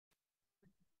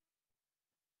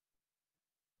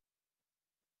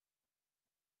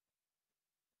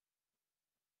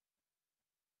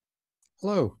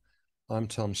Hello, I'm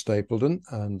Tom Stapledon,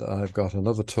 and I've got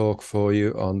another talk for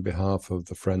you on behalf of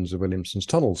the Friends of Williamson's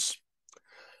Tunnels.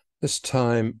 This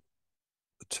time,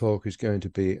 the talk is going to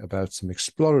be about some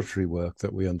exploratory work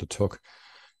that we undertook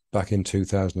back in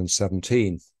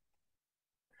 2017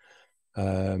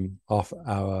 off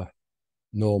our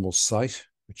normal site,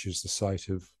 which is the site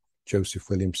of Joseph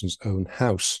Williamson's own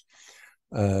house.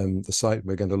 The site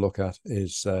we're going to look at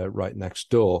is right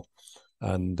next door,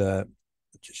 and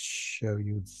just show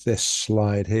you this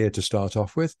slide here to start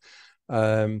off with.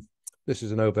 This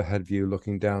is an overhead view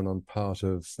looking down on part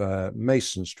of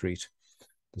Mason Street,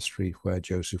 the street where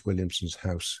Joseph Williamson's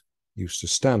house used to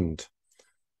stand.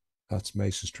 That's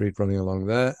Mason Street running along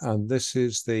there, and this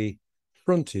is the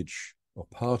frontage, or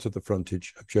part of the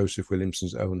frontage, of Joseph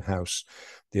Williamson's own house,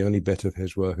 the only bit of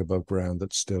his work above ground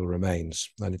that still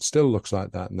remains, and it still looks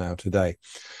like that now today.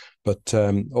 But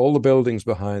all the buildings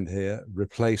behind here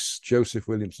replace Joseph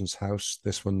Williamson's house,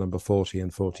 this one number 40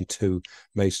 and 42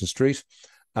 Mason Street,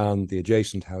 and the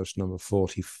adjacent house number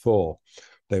 44.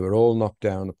 They were all knocked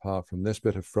down apart from this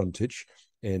bit of frontage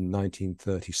in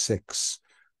 1936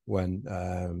 when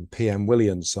P.M.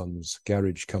 Williamson's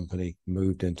garage company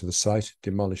moved into the site,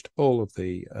 demolished all of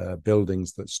the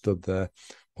buildings that stood there,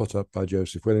 put up by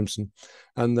Joseph Williamson,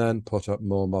 and then put up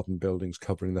more modern buildings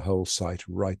covering the whole site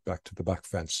right back to the back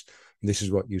fence. And this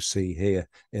is what you see here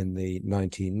in the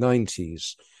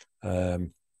 1990s,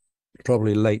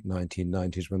 probably late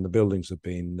 1990s, when the buildings have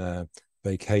been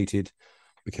vacated,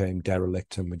 became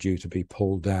derelict, and were due to be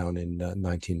pulled down in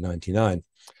 1999.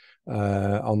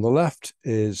 On the left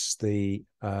is the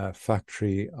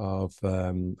factory of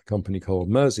a company called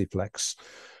Merseyflex.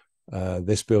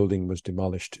 This building was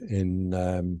demolished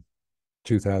in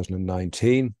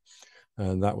 2019,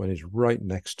 and that one is right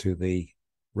next to the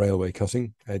railway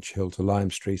cutting, Edge Hill to Lime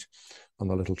Street, on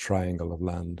the little triangle of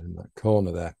land in that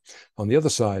corner there. On the other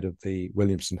side of the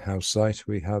Williamson House site,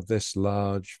 we have this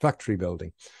large factory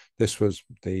building. This was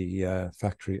the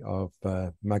factory of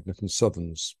Magnet and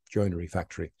Southern's joinery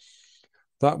factory.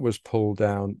 That was pulled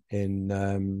down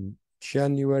in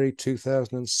January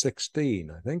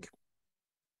 2016, I think.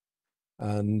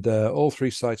 And all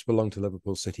three sites belong to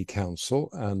Liverpool City Council,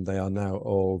 and they are now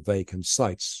all vacant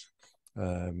sites.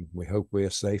 We hope we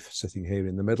are safe sitting here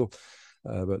in the middle,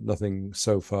 but nothing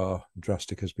so far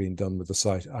drastic has been done with the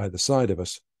site either side of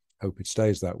us. Hope it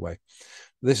stays that way.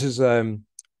 This is a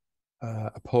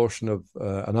portion of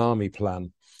an army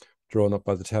plan drawn up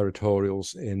by the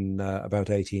territorials in about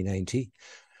 1880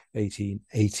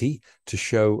 to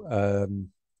show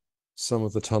some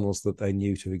of the tunnels that they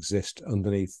knew to exist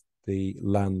underneath the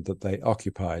land that they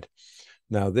occupied.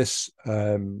 Now, this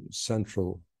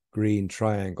central green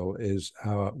triangle is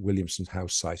our Williamson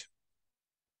House site.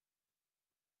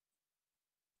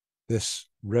 This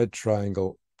red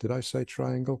triangle, did I say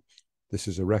triangle? This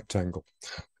is a rectangle,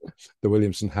 the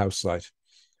Williamson House site.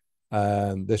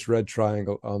 This red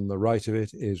triangle on the right of it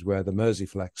is where the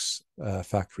Merseyflex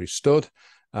factory stood,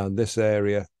 and this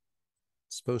area,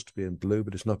 it's supposed to be in blue,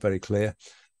 but it's not very clear,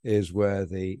 is where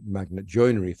the Magnet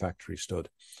Joinery factory stood.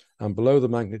 And below the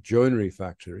Magnet Joinery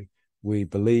factory, we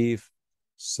believe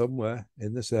somewhere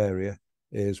in this area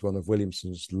is one of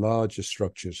Williamson's largest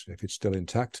structures, if it's still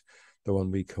intact, the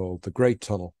one we call the Great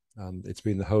Tunnel. And it's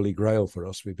been the holy grail for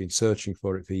us. We've been searching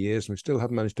for it for years, and we still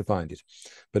haven't managed to find it.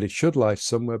 But it should lie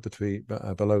somewhere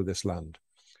below this land.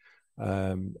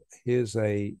 Here's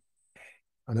an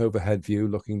overhead view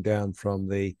looking down from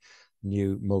the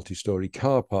new multi-story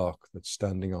car park that's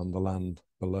standing on the land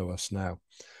below us now.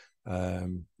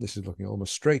 This is looking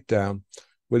almost straight down.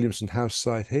 Williamson House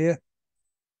site here.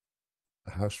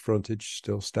 The house frontage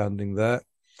still standing there,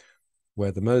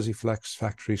 where the Merseyflex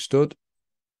factory stood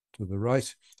to the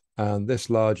right. And this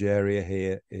large area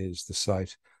here is the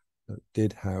site that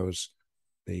did house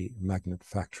the Magnet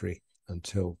factory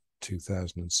until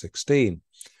 2016.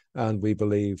 And we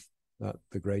believe that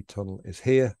the Great Tunnel is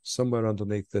here, somewhere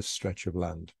underneath this stretch of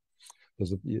land.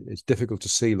 It's difficult to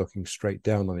see looking straight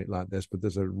down on it like this, but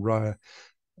there's a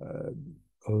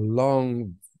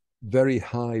long, very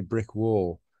high brick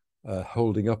wall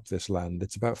holding up this land.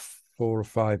 It's about 4 or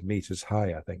 5 meters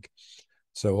high, I think.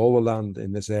 So all the land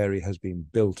in this area has been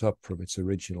built up from its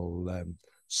original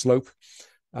slope,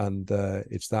 and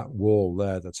it's that wall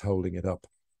there that's holding it up.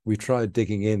 We tried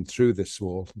digging in through this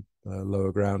wall,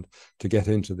 lower ground, to get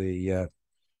into the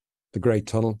Great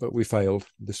Tunnel, but we failed.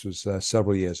 This was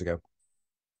several years ago.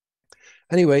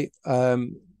 Anyway,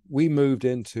 we moved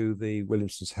into the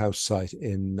Williamson's house site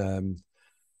in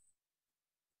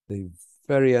the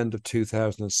very end of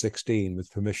 2016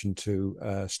 with permission to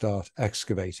start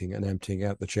excavating and emptying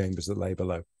out the chambers that lay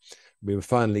below. we were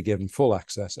finally given full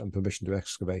access and permission to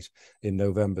excavate in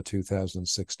November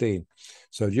 2016.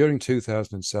 So during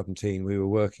 2017, we were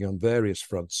working on various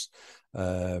fronts,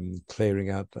 clearing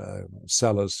out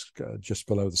cellars just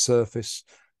below the surface,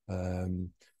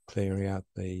 clearing out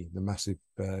the massive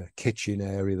kitchen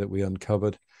area that we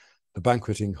uncovered, the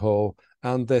banqueting hall,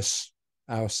 and this,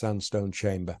 our sandstone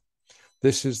chamber.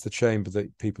 This is the chamber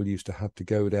that people used to have to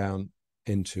go down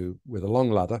into with a long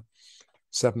ladder,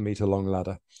 7-meter long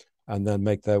ladder, and then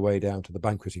make their way down to the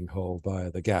banqueting hall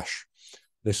via the gash.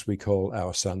 This we call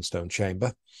our sandstone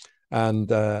chamber. And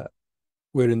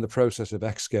we're in the process of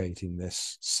excavating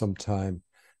this sometime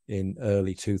in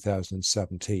early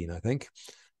 2017, I think.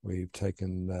 We've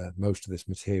taken most of this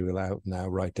material out now,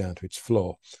 right down to its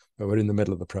floor, but we're in the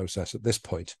middle of the process at this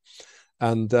point.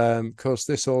 And of course,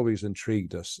 this always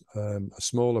intrigued us, a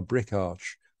smaller brick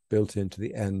arch built into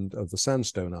the end of the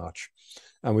sandstone arch.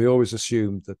 And we always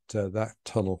assumed that that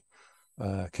tunnel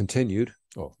continued,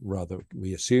 or rather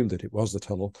we assumed that it was the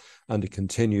tunnel, and it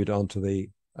continued onto the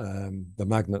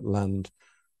magnet land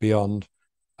beyond,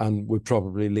 and would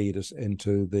probably lead us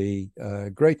into the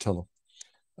Great Tunnel.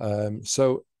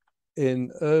 So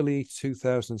in early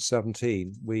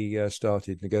 2017, we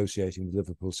started negotiating with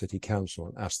Liverpool City Council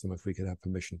and asked them if we could have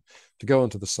permission to go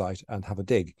onto the site and have a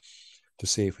dig to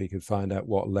see if we could find out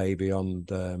what lay beyond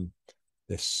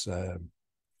this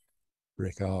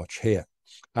brick arch here.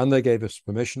 And they gave us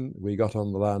permission. We got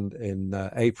on the land in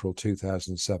April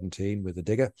 2017 with the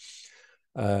digger.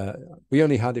 We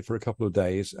only had it for a couple of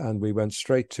days, and we went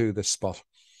straight to this spot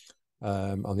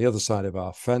on the other side of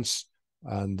our fence.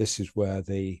 And this is where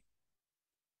the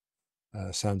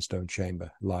sandstone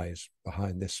chamber lies,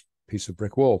 behind this piece of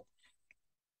brick wall.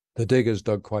 The diggers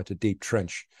dug quite a deep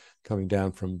trench coming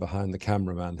down from behind the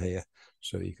cameraman here,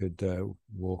 so you could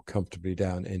walk comfortably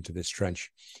down into this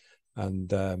trench.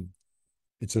 And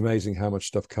it's amazing how much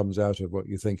stuff comes out of what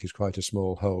you think is quite a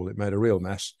small hole. It made a real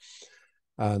mess.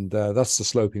 And that's the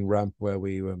sloping ramp where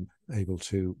we were able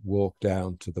to walk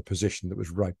down to the position that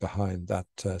was right behind that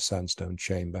sandstone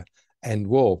chamber end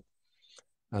wall.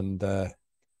 And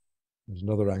there's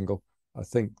another angle. I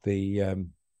think the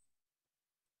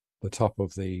top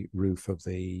of the roof of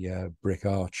the brick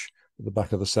arch at the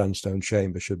back of the sandstone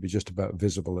chamber should be just about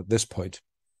visible at this point.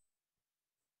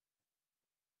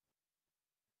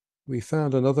 We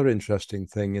found another interesting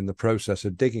thing in the process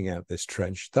of digging out this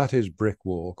trench. That is brick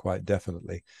wall, quite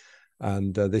definitely.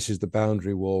 And this is the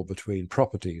boundary wall between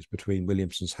properties, between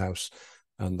Williamson's house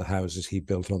and the houses he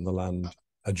built on the land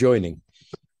adjoining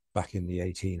back in the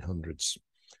 1800s.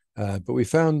 But we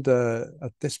found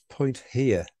at this point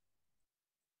here,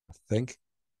 I think,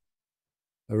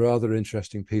 a rather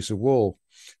interesting piece of wall.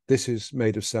 This is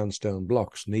made of sandstone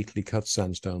blocks, neatly cut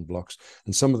sandstone blocks.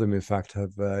 And some of them, in fact,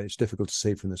 have, it's difficult to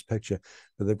see from this picture,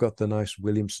 but they've got the nice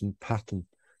Williamson pattern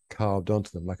carved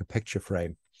onto them, like a picture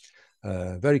frame.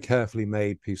 Very carefully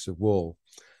made piece of wall.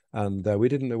 And we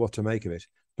didn't know what to make of it.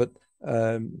 But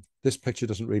this picture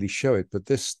doesn't really show it, but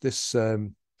this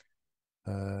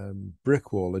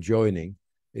brick wall adjoining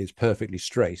is perfectly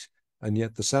straight, and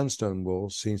yet the sandstone wall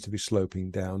seems to be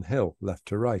sloping downhill, left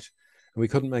to right. And we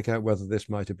couldn't make out whether this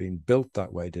might have been built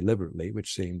that way deliberately,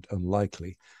 which seemed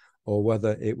unlikely, or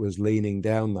whether it was leaning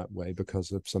down that way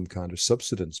because of some kind of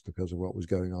subsidence, because of what was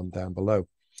going on down below.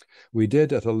 We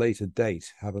did, at a later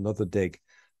date, have another dig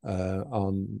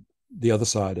on the other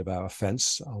side of our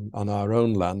fence, on our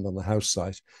own land, on the house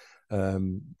site,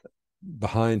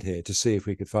 behind here, to see if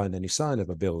we could find any sign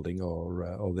of a building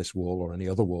or this wall or any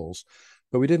other walls.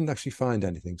 But we didn't actually find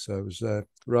anything, so it was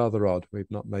rather odd. We've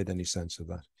not made any sense of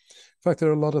that. In fact, there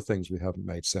are a lot of things we haven't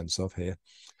made sense of here.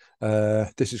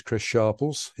 This is Chris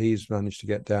Sharples. He's managed to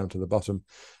get down to the bottom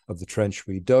of the trench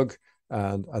we dug,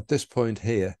 and at this point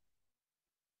here,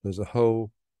 there's a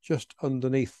hole just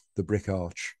underneath the brick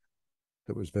arch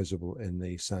that was visible in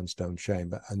the sandstone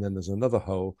chamber, and then there's another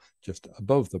hole just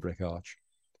above the brick arch.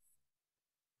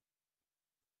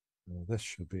 Well, this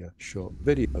should be a short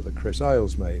video that Chris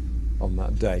Isles made on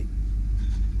that day.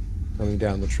 Coming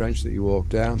down the trench that you walk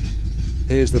down.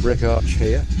 Here's the brick arch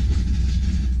here,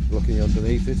 looking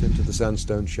underneath it into the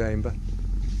sandstone chamber.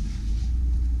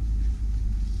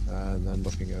 And then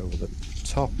looking over the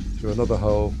top through another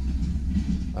hole.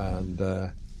 And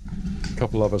a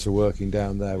couple of us are working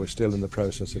down there. We're still in the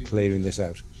process of clearing this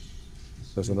out.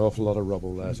 There's an awful lot of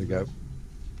rubble there to go.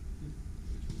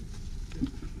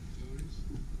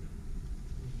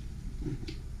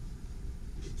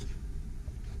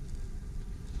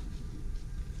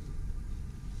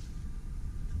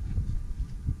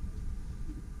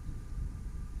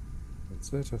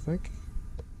 That's it, I think.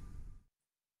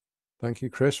 Thank you,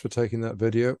 Chris, for taking that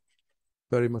video.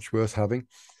 very much worth having.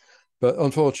 But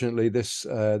unfortunately, this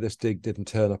dig didn't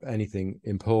turn up anything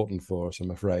important for us,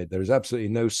 I'm afraid. There is absolutely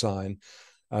no sign,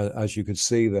 as you could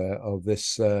see there, of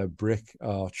this brick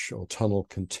arch or tunnel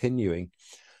continuing.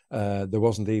 There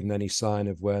wasn't even any sign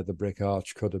of where the brick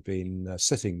arch could have been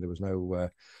sitting. There was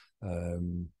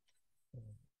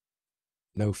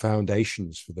no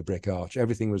foundations for the brick arch.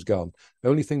 Everything was gone. The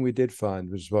only thing we did find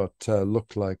was what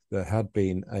looked like there had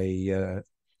been a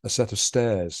set of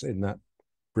stairs in that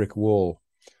brick wall.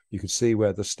 You could see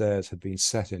where the stairs had been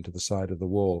set into the side of the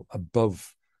wall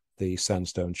above the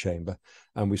sandstone chamber,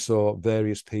 and we saw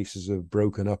various pieces of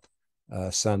broken up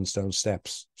sandstone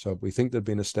steps. So we think there'd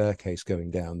been a staircase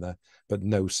going down there, but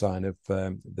no sign of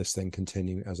this thing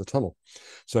continuing as a tunnel.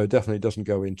 So it definitely doesn't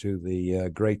go into the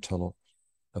Great Tunnel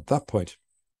at that point.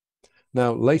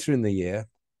 Now, later in the year,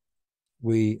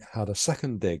 we had a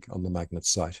second dig on the magnet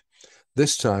site.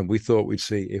 This time we thought we'd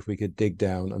see if we could dig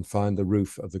down and find the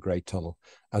roof of the Great Tunnel,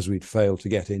 as we'd failed to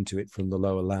get into it from the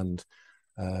lower land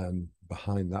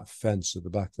behind that fence at the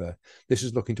back there. This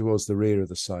is looking towards the rear of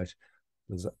the site.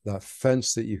 There's that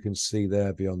fence that you can see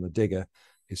there beyond the digger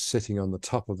is sitting on the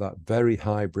top of that very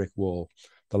high brick wall.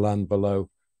 The land below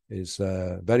is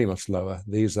very much lower.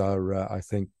 These are, I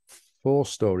think,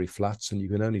 4-story flats, and you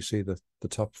can only see the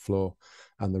top floor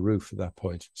and the roof at that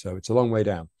point. So it's a long way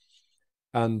down.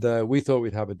 And we thought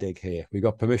we'd have a dig here. We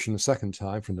got permission the second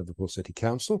time from Liverpool City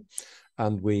Council,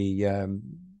 and we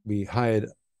hired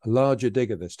a larger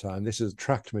digger this time. This is a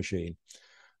tracked machine.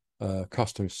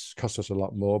 Cost us a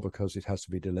lot more because it has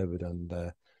to be delivered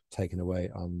and taken away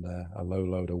on a low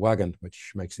loader wagon,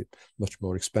 which makes it much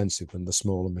more expensive than the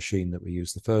smaller machine that we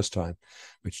used the first time,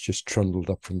 which just trundled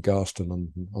up from Garston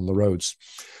on the roads.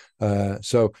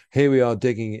 So here we are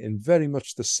digging in very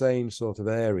much the same sort of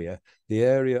area. The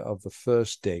area of the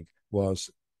first dig was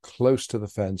close to the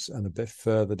fence and a bit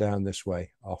further down this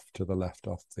way, off to the left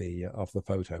off the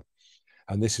photo.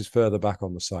 And this is further back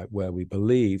on the site where we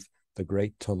believe the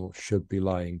Great Tunnel should be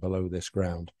lying below this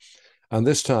ground. And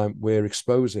this time we're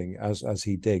exposing, as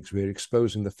he digs, we're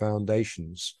exposing the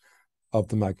foundations of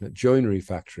the magnet joinery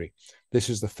factory. This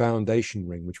is the foundation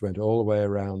ring, which went all the way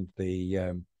around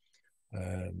the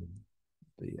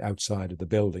outside of the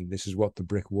building. This is what the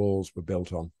brick walls were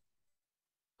built on.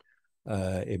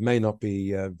 It may not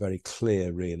be very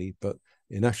clear, really, but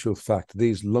in actual fact,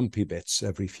 these lumpy bits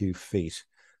every few feet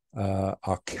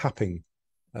are capping,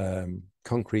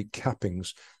 concrete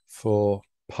cappings for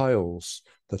piles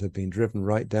that have been driven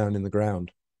right down in the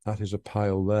ground. That is a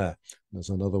pile there. There's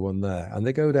another one there. And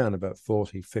they go down about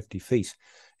 40, 50 feet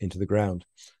into the ground.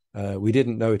 We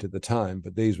didn't know it at the time,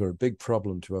 but these were a big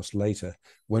problem to us later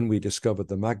when we discovered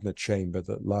the magnet chamber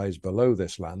that lies below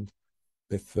this land,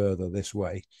 a bit further this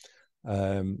way.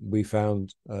 We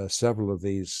found several of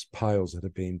these piles that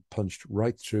had been punched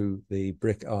right through the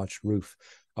brick arch roof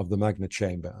of the magnet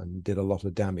chamber and did a lot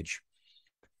of damage.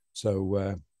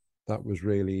 So that was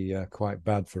really quite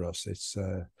bad for us. It's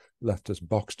left us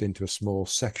boxed into a small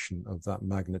section of that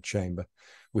magnet chamber,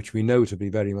 which we know to be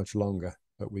very much longer,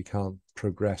 but we can't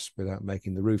progress without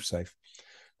making the roof safe.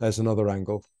 There's another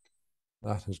angle.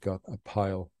 That has got a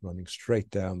pile running straight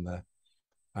down there.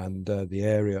 And the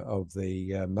area of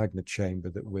the magnet chamber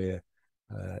that we're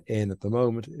in at the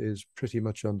moment is pretty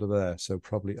much under there, so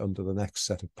probably under the next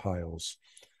set of piles.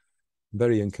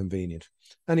 Very inconvenient.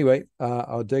 Anyway,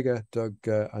 our digger dug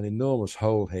an enormous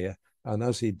hole here, and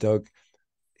as he dug,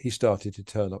 he started to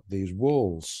turn up these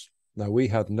walls. Now, we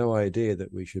had no idea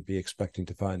that we should be expecting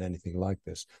to find anything like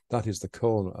this. That is the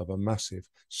corner of a massive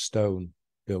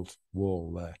stone-built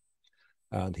wall there,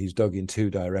 and he's dug in 2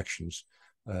 directions.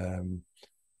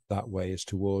 That way is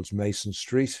towards Mason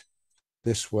Street.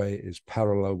 This way is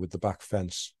parallel with the back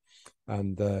fence.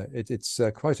 And it's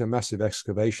quite a massive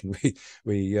excavation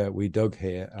we dug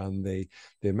here, and the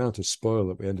amount of spoil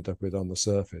that we ended up with on the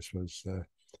surface was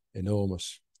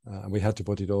enormous, and we had to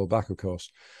put it all back, of course.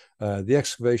 The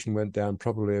excavation went down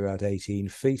probably about 18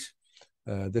 feet.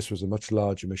 This was a much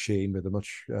larger machine with a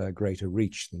much greater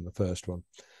reach than the first one.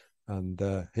 And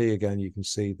here again, you can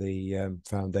see the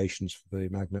foundations for the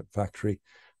magnet factory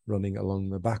running along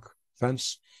the back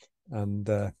fence, and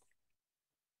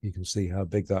you can see how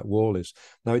big that wall is.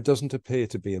 Now, it doesn't appear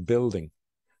to be a building.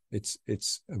 It's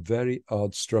a very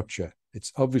odd structure.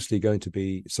 It's obviously going to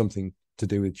be something to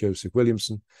do with Joseph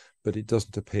Williamson, but it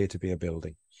doesn't appear to be a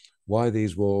building. Why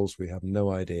these walls, we have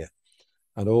no idea.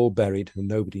 And all buried, and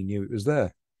nobody knew it was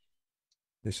there.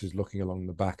 This is looking along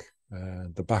the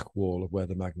back wall of where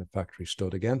the magnet factory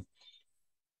stood again.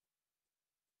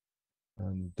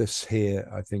 And this here,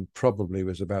 I think, probably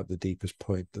was about the deepest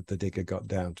point that the digger got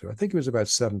down to. I think it was about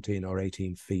 17 or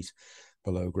 18 feet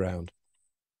below ground.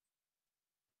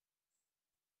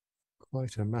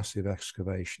 quite a massive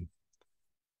excavation.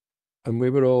 And we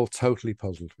were all totally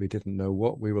puzzled. We didn't know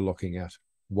what we were looking at,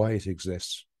 why it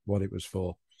exists, what it was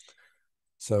for.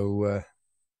 So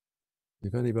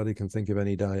if anybody can think of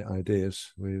any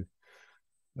ideas, we're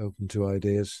open to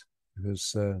ideas,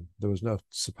 because there was not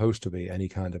supposed to be any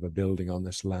kind of a building on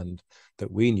this land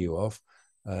that we knew of.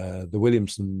 The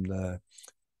Williamson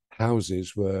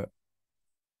houses were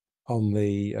on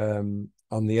the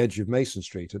edge of Mason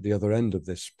Street at the other end of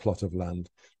this plot of land.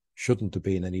 Shouldn't have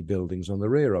been any buildings on the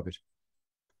rear of it.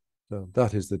 So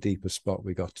that is the deepest spot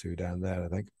we got to down there, I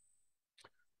think.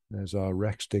 There's our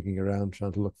Rex digging around,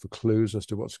 trying to look for clues as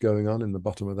to what's going on in the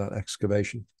bottom of that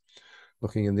excavation.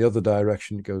 Looking in the other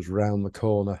direction, it goes round the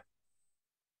corner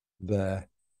there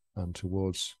and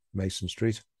towards Mason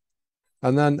Street.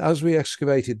 And then as we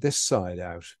excavated this side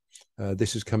out,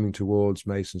 this is coming towards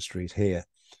Mason Street here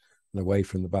and away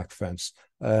from the back fence.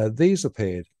 These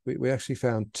appeared. We actually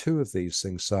found two of these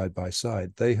things side by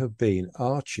side. They have been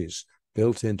arches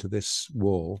built into this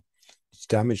wall. It's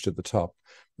damaged at the top,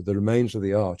 but the remains of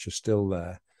the arch are still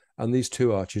there. And these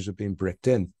two arches have been bricked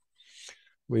in.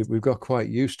 We've got quite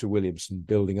used to Williamson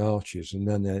building arches and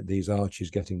then these arches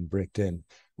getting bricked in.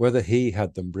 Whether he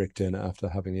had them bricked in after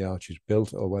having the arches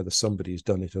built or whether somebody's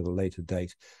done it at a later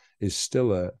date is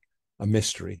still a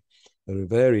mystery. There are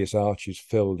various arches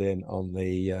filled in on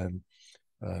the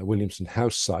Williamson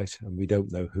house site, and we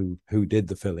don't know who did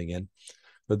the filling in.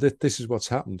 But this is what's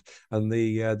happened. And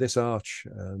this arch,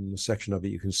 the section of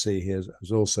it you can see here,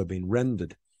 has also been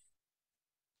rendered.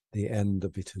 The end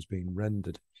of it has been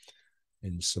rendered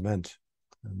in cement,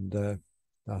 and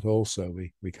that also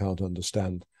we can't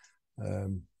understand.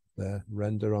 The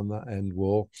render on that end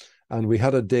wall, and we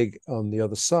had a dig on the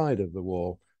other side of the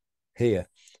wall here,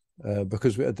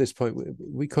 because at this point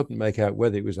we couldn't make out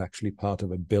whether it was actually part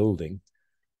of a building,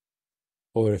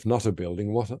 or if not a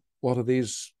building, what are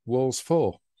these walls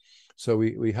for? So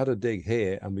we had a dig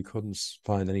here, and we couldn't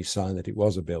find any sign that it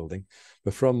was a building.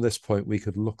 But from this point, we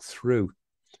could look through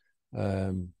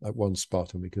at one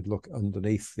spot, and we could look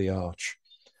underneath the arch.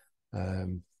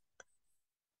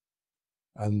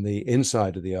 And the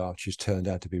inside of the arch has turned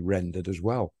out to be rendered as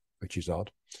well, which is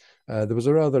odd. There was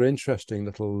a rather interesting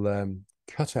little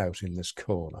cutout in this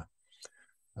corner.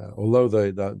 Although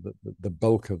the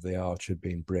bulk of the arch had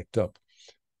been bricked up,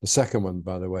 the second one,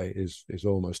 by the way, is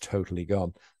almost totally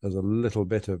gone. There's a little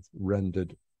bit of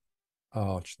rendered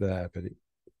arch there, but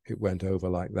it went over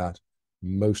like that.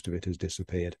 Most of it has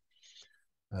disappeared.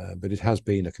 But it has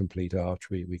been a complete arch.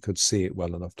 We could see it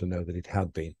well enough to know that it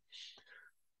had been.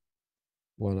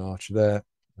 One arch there,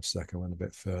 a second one a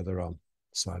bit further on,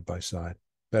 side by side.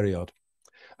 Very odd.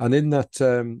 And in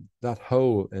that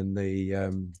hole in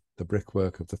the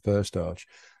brickwork of the first arch,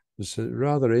 there's a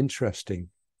rather interesting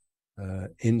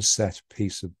inset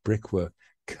piece of brickwork,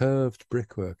 curved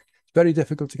brickwork. It's very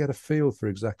difficult to get a feel for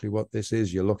exactly what this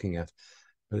is you're looking at.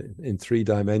 But in 3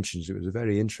 dimensions, it was a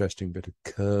very interesting bit of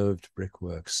curved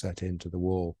brickwork set into the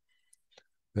wall.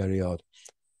 Very odd.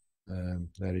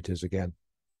 There it is again.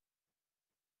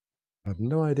 I have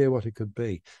no idea what it could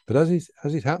be. But as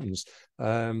it happens,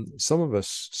 some of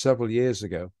us several years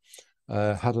ago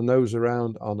had a nose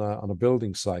around on a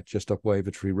building site just up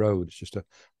FoWT's Road. It's just a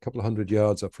couple of 100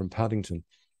 yards up from Paddington,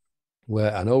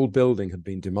 where an old building had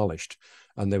been demolished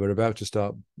and they were about to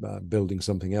start building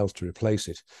something else to replace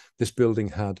it. This building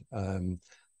had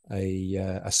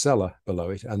a cellar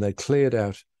below it, and they cleared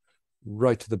out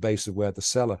right to the base of where the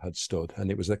cellar had stood.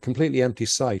 And it was a completely empty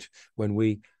site when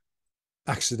we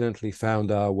accidentally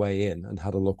found our way in and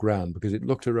had a look round, because it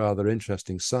looked a rather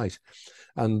interesting site.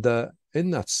 And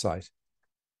in that site,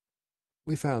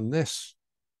 we found this,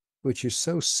 which is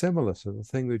so similar to the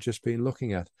thing we've just been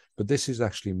looking at, but this is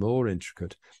actually more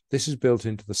intricate. This is built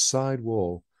into the side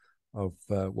wall of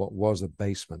what was a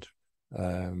basement.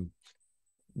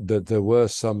 There were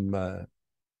some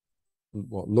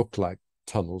what looked like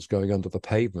tunnels going under the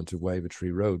pavement of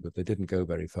FoWT's Road, but they didn't go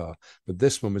very far. But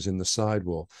this one was in the side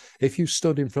wall. If you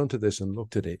stood in front of this and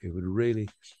looked at it, it would really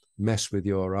mess with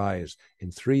your eyes.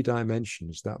 In 3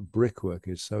 dimensions, that brickwork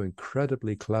is so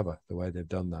incredibly clever, the way they've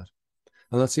done that.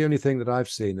 And that's the only thing that I've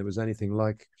seen that was anything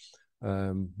like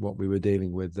what we were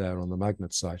dealing with there on the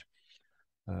Magnet site.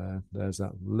 There's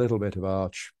that little bit of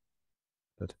arch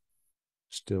that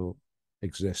still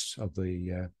exists of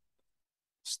the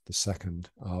second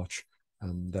arch.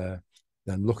 And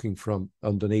then looking from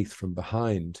underneath, from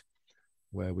behind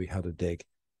where we had a dig,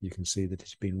 you can see that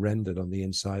it's been rendered on the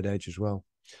inside edge as well.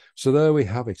 So there we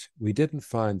have it. We didn't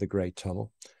find the Great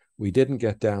Tunnel. We didn't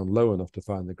get down low enough to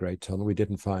find the Great Tunnel. We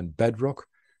didn't find bedrock.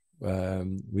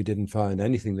 We didn't find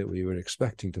anything that we were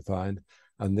expecting to find.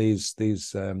 And these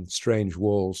strange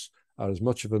walls are as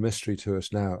much of a mystery to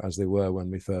us now as they were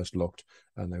when we first looked,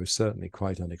 and they were certainly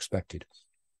quite unexpected.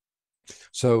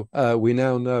 So we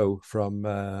now know from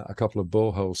a couple of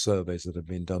borehole surveys that have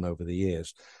been done over the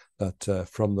years that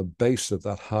from the base of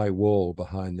that high wall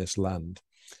behind this land,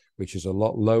 which is a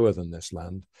lot lower than this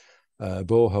land,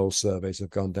 borehole surveys have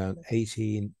gone down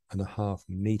 18.5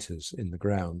 meters in the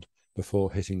ground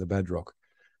before hitting the bedrock.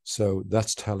 So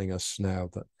that's telling us now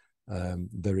that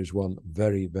there is one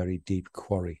very, very deep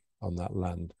quarry on that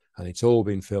land, and it's all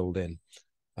been filled in.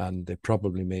 And it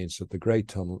probably means that the Great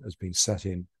Tunnel has been set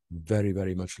in very,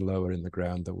 very much lower in the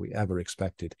ground than we ever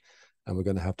expected. And we're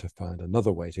going to have to find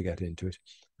another way to get into it.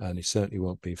 And it certainly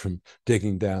won't be from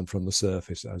digging down from the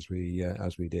surface as we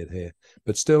did here.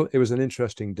 But still, it was an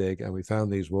interesting dig, and we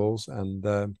found these walls,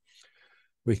 and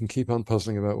we can keep on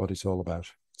puzzling about what it's all about.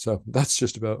 So that's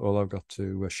just about all I've got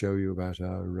to show you about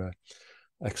our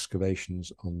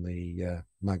excavations on the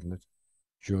magnet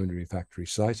joinery factory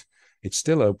site. It's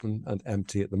still open and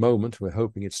empty at the moment. We're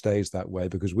hoping it stays that way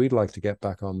because we'd like to get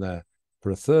back on there for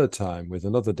a third time with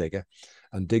another digger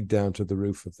and dig down to the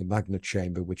roof of the magnet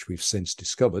chamber, which we've since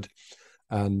discovered,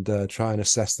 and try and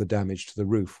assess the damage to the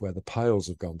roof where the piles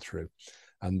have gone through.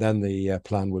 And then the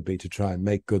plan would be to try and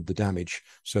make good the damage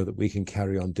so that we can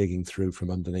carry on digging through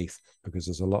from underneath, because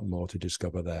there's a lot more to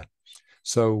discover there.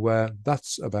 So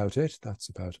that's about it. That's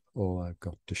about all I've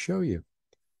got to show you.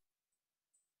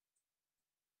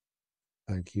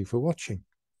 Thank you for watching.